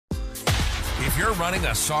If you're running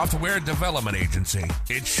a software development agency,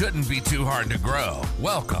 it shouldn't be too hard to grow.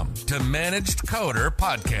 Welcome to Managed Coder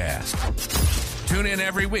Podcast. Tune in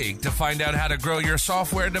every week to find out how to grow your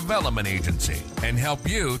software development agency and help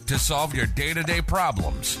you to solve your day-to-day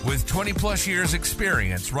problems. With 20 plus years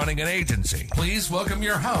experience running an agency, please welcome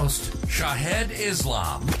your host, Shahed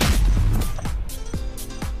Islam.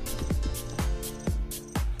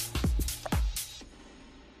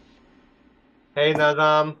 Hey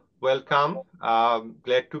Nazam, welcome.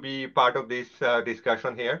 Glad to be part of this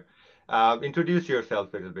discussion here. Introduce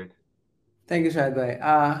yourself a little bit. Thank you, Shahid bhai.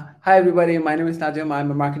 Hi, everybody. My name is Najm.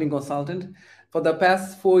 I'm a marketing consultant. For the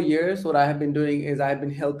past 4 years, what I have been doing is I've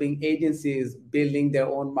been helping agencies building their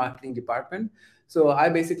own marketing department. So I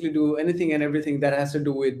basically do anything and everything that has to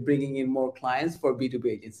do with bringing in more clients for B2B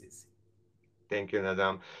agencies. Thank you,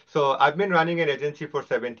 Nazam. So I've been running an agency for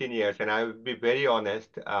 17 years, and I will be very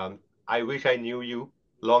honest. I wish I knew you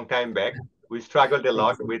long time back. We struggled a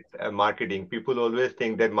lot with marketing. People always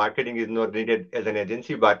think that marketing is not needed as an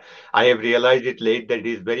agency, but I have realized it late that it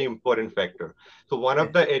is very important factor. So one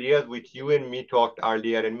of the areas which you and me talked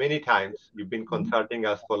earlier, and many times you've been consulting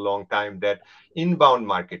us for a long time, that inbound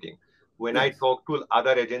marketing. When I talk to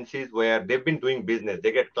other agencies where they've been doing business,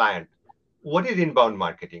 they get clients. What is inbound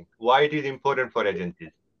marketing? Why it is important for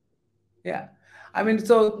agencies? Yeah. I mean,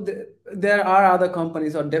 so there are other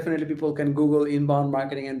companies, or definitely people can Google inbound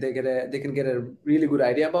marketing and they can get a really good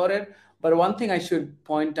idea about it. But one thing I should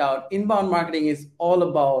point out, inbound marketing is all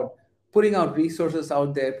about putting out resources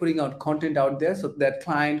out there, putting out content out there so that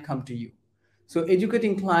client come to you. So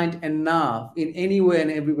educating client enough in any way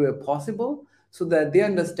and every way possible so that they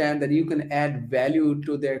understand that you can add value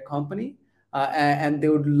to their company and they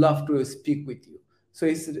would love to speak with you. So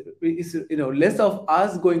it's less of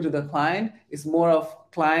us going to the client. It's more of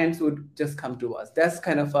clients would just come to us. That's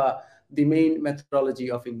kind of the main methodology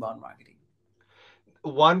of inbound marketing.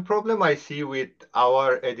 One problem I see with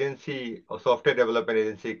our agency, or software development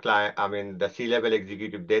agency client, I mean the C-level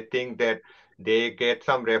executive, they think that they get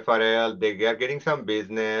some referral, they are getting some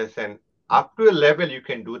business, and up to a level you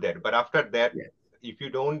can do that. But after that, if you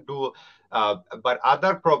don't do, but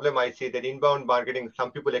other problem I see that inbound marketing, some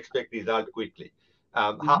people expect result quickly.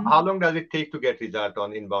 How long does it take to get result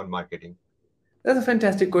on inbound marketing? That's a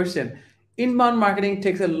fantastic question. Inbound marketing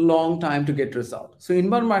takes a long time to get results. So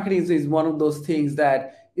inbound marketing is one of those things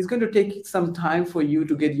that is going to take some time for you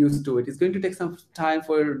to get used to it. It's going to take some time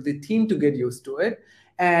for the team to get used to it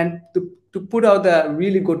and to put out the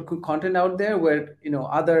really good content out there where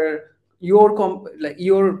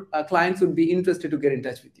your clients would be interested to get in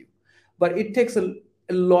touch with you. But it takes a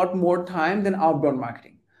lot more time than outbound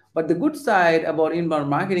marketing. But the good side about inbound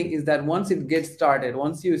marketing is that once it gets started,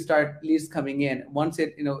 once you start leads coming in, once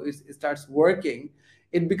it starts working,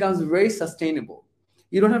 it becomes very sustainable.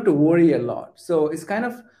 You don't have to worry a lot. So it's kind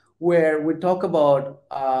of where we talk about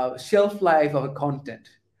shelf life of a content.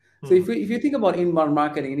 So if you think about inbound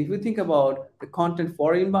marketing, and if you think about the content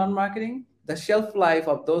for inbound marketing, the shelf life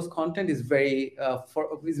of those content is very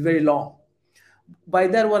long. By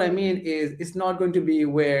that, what I mean is it's not going to be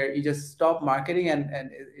where you just stop marketing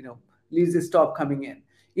and leads just stop coming in.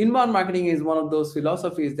 Inbound marketing is one of those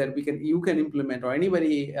philosophies that you can implement, or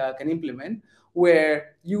anybody can implement,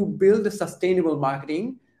 where you build a sustainable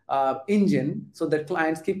marketing engine so that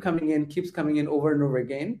clients keeps coming in over and over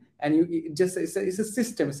again, and it's a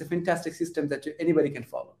system. It's a fantastic system that anybody can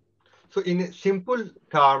follow. So in a simple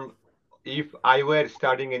term, if I were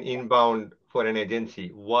starting an inbound for an agency,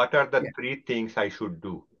 what are the three things I should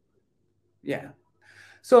do? Yeah.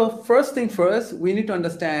 So first thing first, we need to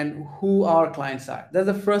understand who our clients are. That's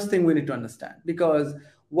the first thing we need to understand, because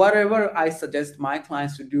whatever I suggest my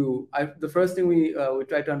clients to do, the first thing we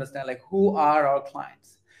try to understand, like, who are our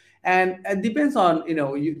clients? And it depends on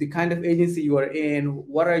the kind of agency you are in,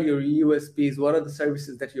 what are your USPs, what are the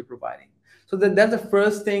services that you're providing. So that's the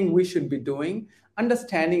first thing we should be doing,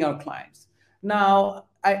 understanding our clients. Now,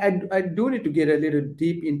 I do need to get a little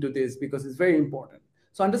deep into this because it's very important.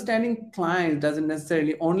 So understanding clients doesn't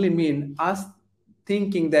necessarily only mean us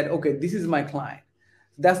thinking that, okay, this is my client.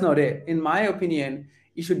 That's not it. In my opinion,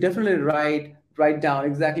 you should definitely write down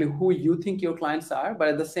exactly who you think your clients are, but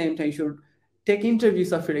at the same time, you should take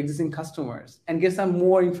interviews of your existing customers and get some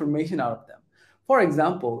more information out of them. For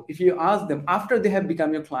example, if you ask them after they have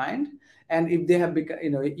become your client, and if they have become,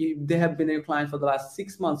 if they have been your client for the last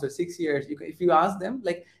 6 months or 6 years, if you ask them,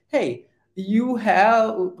 like, hey,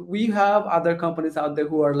 we have other companies out there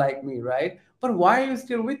who are like me, right? But why are you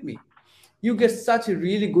still with me? You get such a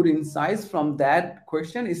really good insights from that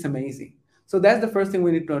question. It's amazing. So that's the first thing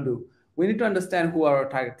we need to do. We need to understand who are our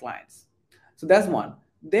target clients. So that's one.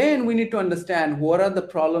 Then we need to understand what are the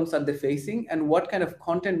problems that they're facing and what kind of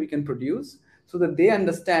content we can produce so that they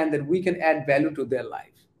understand that we can add value to their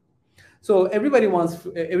life. So everybody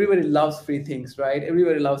loves free things, right?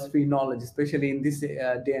 Everybody loves free knowledge, especially in this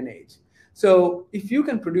day and age. So if you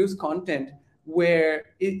can produce content where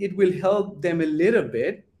it will help them a little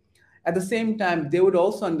bit, at the same time they would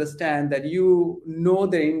also understand that you know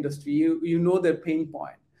their industry, you know their pain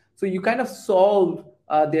point, so you kind of solve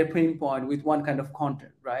their pain point with one kind of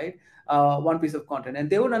content, right? One piece of content, and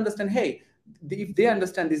they would understand, hey, if they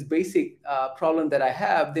understand this basic problem that I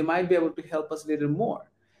have, they might be able to help us a little more.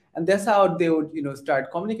 And that's how they would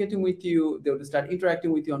start communicating with you, they would start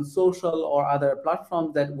interacting with you on social or other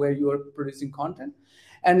platforms that where you are producing content.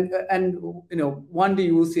 And one day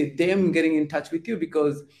you will see them getting in touch with you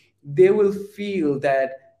because they will feel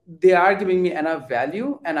that they are giving me enough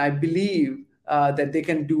value, and I believe that they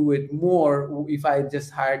can do it more if I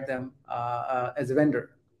just hired them as a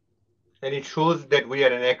vendor. And it shows that we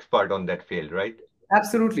are an expert on that field, right?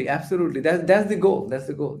 Absolutely, absolutely. That's the goal. That's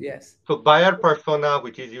the goal. Yes. So buyer persona,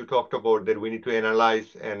 which is you talked about, that we need to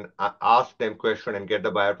analyze and ask them question and get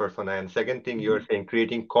the buyer persona. And second thing you're Mhm. saying,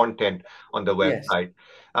 creating content on the Yes. website.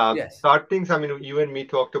 Yes. Third things, I mean, you and me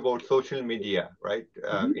talked about social media, right?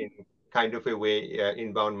 Mhm. In kind of a way,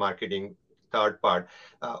 inbound marketing, third part.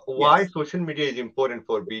 Why Yes. social media is important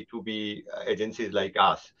for B2B agencies like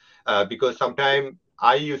us? Because sometimes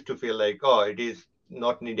I used to feel like, oh, it is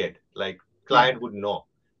not needed. Like Yeah. client would know,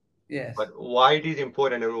 Yes. but why it is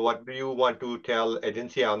important, and what do you want to tell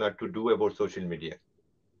agency owner to do about social media?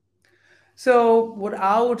 So what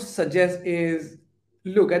I would suggest is,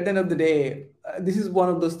 look, at the end of the day, this is one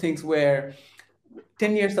of those things where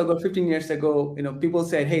 10 years ago, 15 years ago, people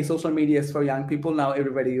said, hey, social media is for young people. Now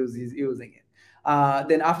everybody is using it.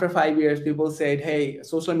 Then after 5 years, people said, hey,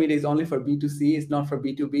 social media is only for B2C, it's not for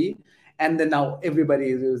B2B. And then now everybody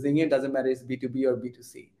is using it. Doesn't matter if it's B2B or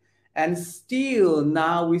B2C. And still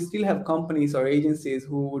now we still have companies or agencies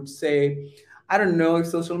who would say, I don't know if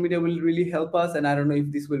social media will really help us, and I don't know if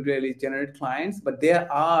this will really generate clients, but there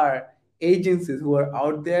are agencies who are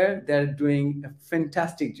out there that are doing a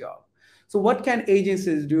fantastic job. So, what can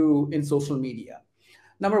agencies do in social media?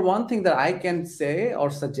 Number one thing that I can say or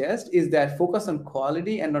suggest is that focus on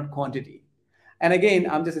quality and not quantity. And again,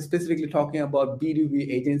 I'm just specifically talking about B2B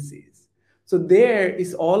agencies. So there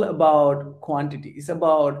is all about quantity. It's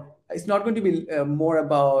not going to be more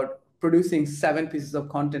about producing 7 pieces of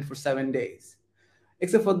content for 7 days.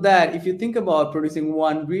 Except for that, if you think about producing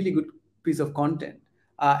one really good piece of content,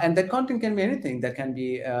 and that content can be anything. That can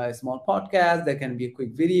be a small podcast, that can be a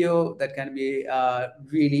quick video, that can be a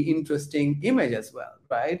really interesting image as well,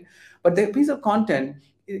 right? But the piece of content,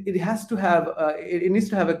 it has to have, it needs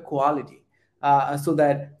to have a quality, so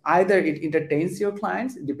that either it entertains your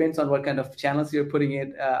clients, it depends on what kind of channels you're putting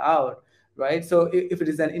it out, right? So if it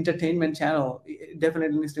is an entertainment channel, it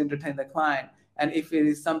definitely needs to entertain the client. And if it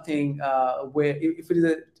is something where if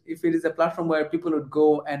it is a platform where people would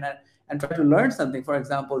go and try to learn something, for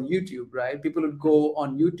example YouTube, right? People would go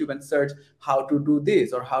on YouTube and search how to do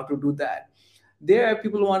this or how to do that. There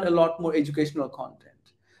people want a lot more educational content.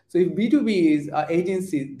 So if B2B is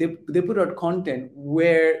agencies, they put out content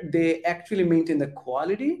where they actually maintain the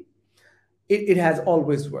quality, it has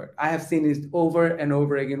always worked. I have seen it over and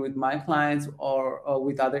over again with my clients or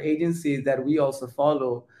with other agencies that we also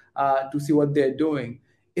follow to see what they're doing.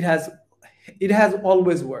 It has it has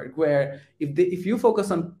always worked. Where if you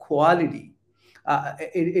focus on quality,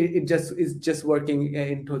 it just is just working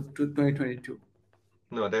into 2022.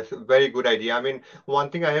 No, that's a very good idea. I mean, one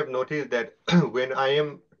thing I have noticed that when I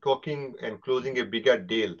am talking and closing a bigger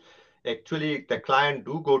deal, actually the client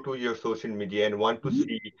do go to your social media and want to Mhm.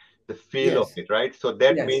 see the feel of Yes, it, right? So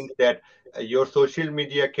that yes. means that your social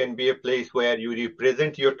media can be a place where you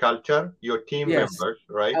represent your culture, your team Yes. members,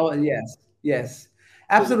 right? Oh, yes. Yes. So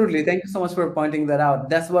Absolutely. Thank you so much for pointing that out.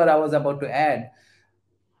 That's what I was about to add.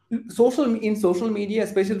 Social media,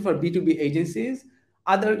 especially for B2B agencies,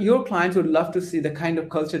 other your clients would love to see the kind of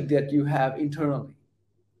culture that you have internally.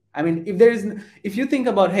 I mean, if you think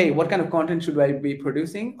about, hey, what kind of content should I be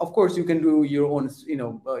producing? Of course, you can do your own,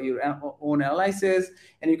 own analysis,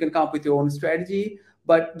 and you can come up with your own strategy.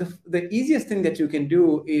 But the easiest thing that you can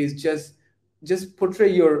do is just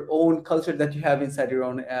portray your own culture that you have inside your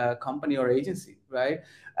own company or agency, right?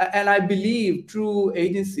 And I believe true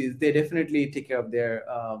agencies, they definitely take care of their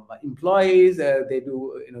employees. They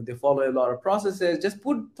do, they follow a lot of processes. Just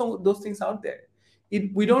put those things out there.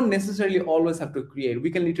 We don't necessarily always have to create.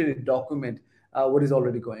 We can literally document what is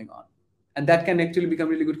already going on, and that can actually become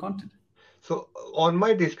really good content. So on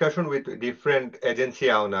my discussion with different agency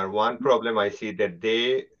owner, one problem I see that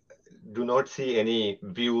do not see any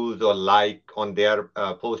views or like on their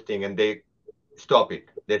posting, and they stop it.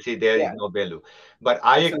 They say there is Yeah, no value. But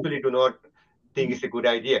I absolutely. actually do not think Mhm. it's a good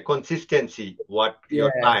idea. Consistency, what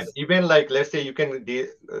your client, Yes, even like let's say you can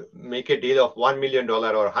make a deal of $1 million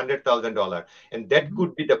or $100,000, and that Mhm.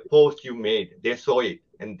 could be the post you made. They saw it,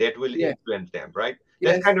 and that will Yes, influence them, right?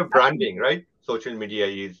 That's yes, kind of branding, right? Social media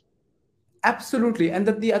is. absolutely. And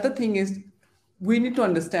the other thing is, we need to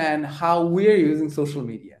understand how we're using social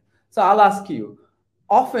media. So I'll ask you,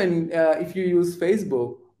 often, if you use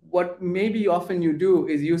Facebook, what maybe often you do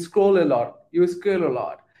is you scroll a lot,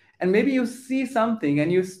 and maybe you see something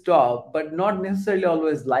and you stop, but not necessarily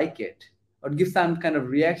always like it or give some kind of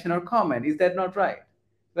reaction or comment. Is that not right?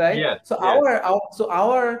 Right. Yes, So yes.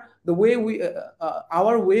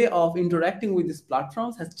 our way of interacting with these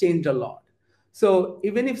platforms has changed a lot. So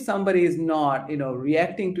even if somebody is not,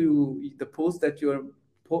 reacting to the post that you're,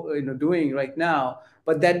 doing right now,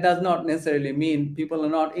 but that does not necessarily mean people are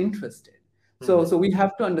not interested. Mhm. So we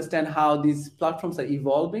have to understand how these platforms are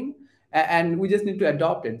evolving, and we just need to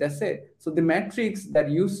adopt it. That's it. So the metrics that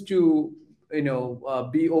used to,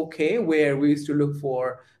 be okay, where we used to look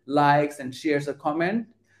for likes and shares or comment,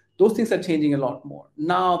 those things are changing a lot more.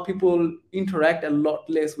 Now people interact a lot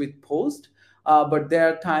less with posts, but there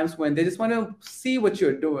are times when they just want to see what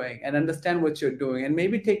you're doing and understand what you're doing, and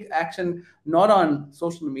maybe take action not on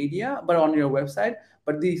social media but on your website.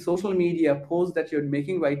 But the social media posts that you're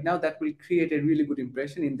making right now, that will create a really good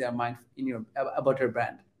impression in their mind, about your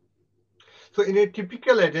brand. So in a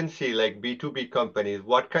typical agency like B2B companies,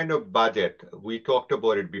 what kind of budget? We talked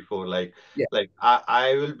about it before. Yeah.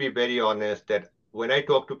 I will be very honest that when I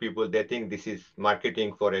talk to people, they think this is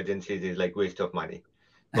marketing for agencies is like waste of money.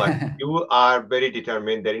 But you are very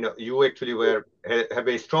determined that you actually have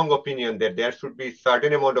a strong opinion that there should be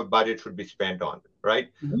certain amount of budget should be spent on, right?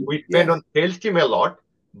 Mhm. We spend Yes. on sales team a lot,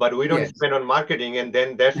 but we don't Yes. spend on marketing, and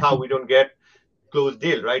then that's how we don't get close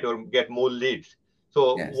deal, right? Or get more leads.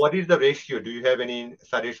 So Yes. what is the ratio? Do you have any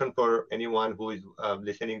suggestion for anyone who is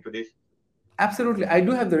listening to this? Absolutely, I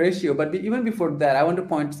do have the ratio, but even before that, I want to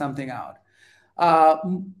point something out.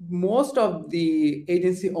 Most of the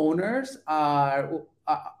agency owners are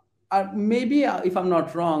maybe, if I'm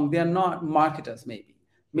not wrong, they are not marketers. No,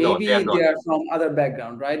 they are Maybe they not. are from other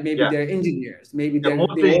background, right? Maybe Yeah, they're engineers. Maybe yeah, they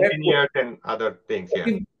mostly were. engineers and other things. Yeah.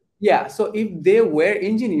 If, yeah, so if they were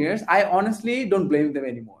engineers, I honestly don't blame them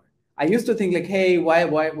anymore. I used to think like, hey, why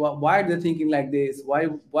are they thinking like this? Why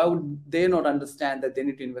would they not understand that they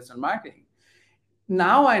need to invest in marketing?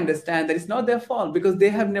 Now I understand that it's not their fault, because they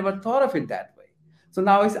have never thought of it that way. So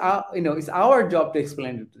now it's our job to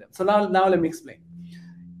explain it to them. So now let me explain.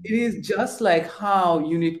 It is just like how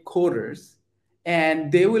you need coders,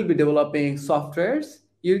 and they will be developing softwares.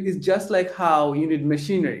 It's just like how you need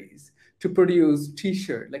machineries to produce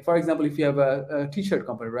t-shirt. Like, for example, if you have a t-shirt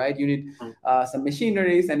company, right, you need Mm. some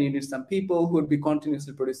machineries, and you need some people who would be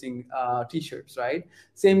continuously producing t-shirts, right?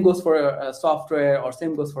 Same goes for software, or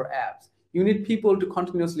same goes for apps. You need people to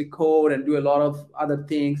continuously code and do a lot of other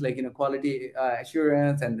things, like quality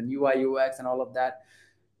assurance and the UI UX and all of that,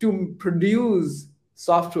 to produce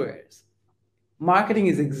softwares. Marketing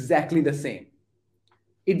is exactly the same.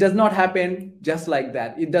 It does not happen just like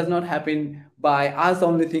that. It does not happen by us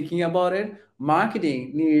only thinking about it.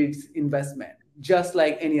 Marketing needs investment, just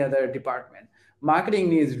like any other department. Marketing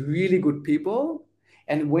needs really good people.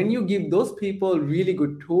 And when you give those people really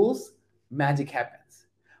good tools, magic happens.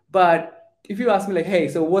 But if you ask me, like, hey,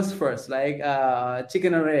 so what's first, like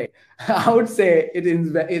chicken or egg? I would say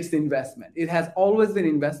it's investment. It has always been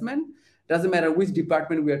investment. Doesn't matter which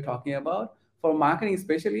department we are talking about. For marketing,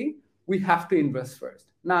 especially, we have to invest first.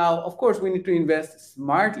 Now, of course, we need to invest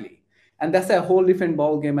smartly. And that's a whole different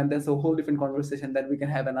ball game, and that's a whole different conversation that we can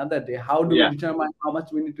have another day. How do we Yeah. determine how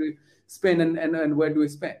much we need to spend, and where do we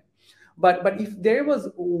spend? But if there was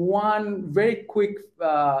one very quick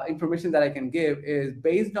information that I can give, is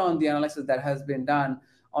based on the analysis that has been done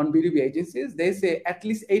on B2B agencies, they say at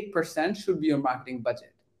least 8% should be your marketing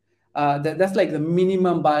budget. That's like the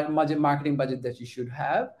minimum marketing budget that you should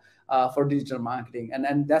have for digital marketing.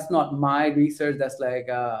 And that's not my research. That's like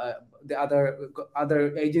the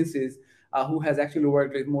other agencies who has actually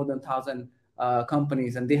worked with more than 1,000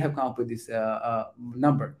 companies, and they have come up with this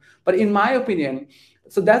number. But in my opinion,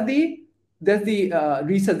 so that's the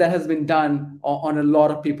research that has been done on a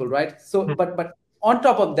lot of people, right? So, but on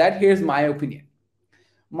top of that, here's my opinion.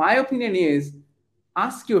 My opinion is,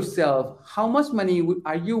 ask yourself, how much money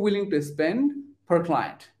are you willing to spend per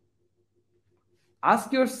client?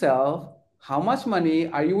 Ask yourself, how much money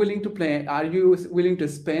are you willing to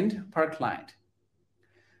spend per client?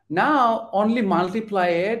 Now only multiply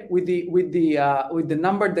it with the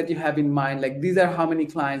number that you have in mind. Like these are how many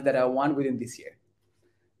clients that I want within this year.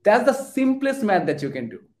 That's the simplest math that you can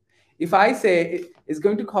do. If I say it's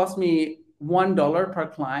going to cost me $1 per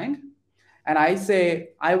client, and I say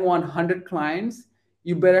I want 100 clients,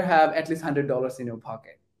 you better have at least $100 in your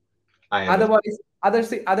pocket. Otherwise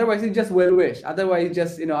it's just well wish. Otherwise,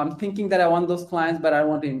 just I'm thinking that I want those clients, but I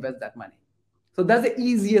want to invest that money. So that's the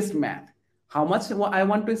easiest math. How much I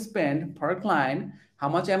want to spend per client? How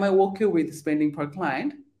much am I okay with spending per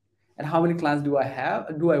client? And how many clients do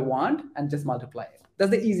I want? And just multiply it.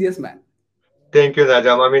 That's the easiest math. Thank you,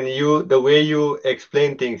 Najm. I mean, the way you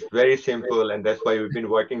explain things, very simple, and that's why we've been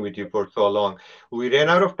working with you for so long. We ran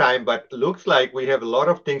out of time, but looks like we have a lot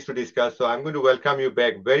of things to discuss. So I'm going to welcome you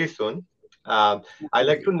back very soon. I'd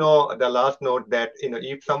like to know the last note that,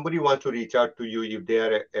 if somebody wants to reach out to you, if they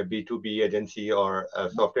are a B2B agency or a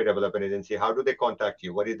software development agency, how do they contact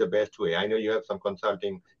you? What is the best way? I know you have some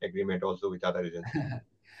consulting agreement also with other agencies.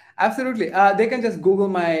 Absolutely. They can just Google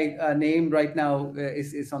my name right now.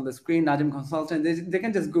 Is on the screen, Najm Consultant. They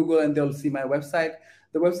can just Google and they'll see my website.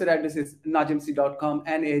 The website address is najmc.com,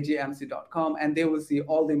 najmc.com, and they will see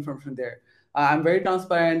all the information there. I'm very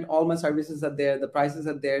transparent. All my services are there. The prices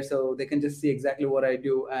are there. So they can just see exactly what I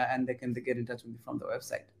do and they can get in touch with me from the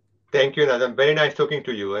website. Thank you, Najm. Very nice talking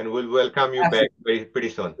to you, and we'll welcome you back pretty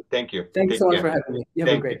soon. Thank you. Thanks so much for having me. You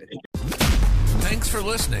have a great day. Thanks for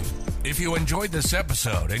listening. If you enjoyed this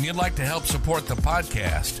episode and you'd like to help support the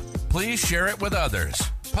podcast, please share it with others,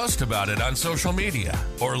 post about it on social media,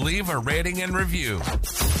 or leave a rating and review.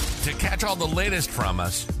 To catch all the latest from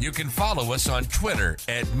us, you can follow us on Twitter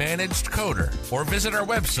at ManagedCoder or visit our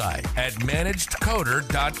website at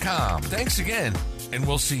managedcoder.com. Thanks again, and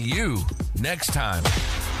we'll see you next time.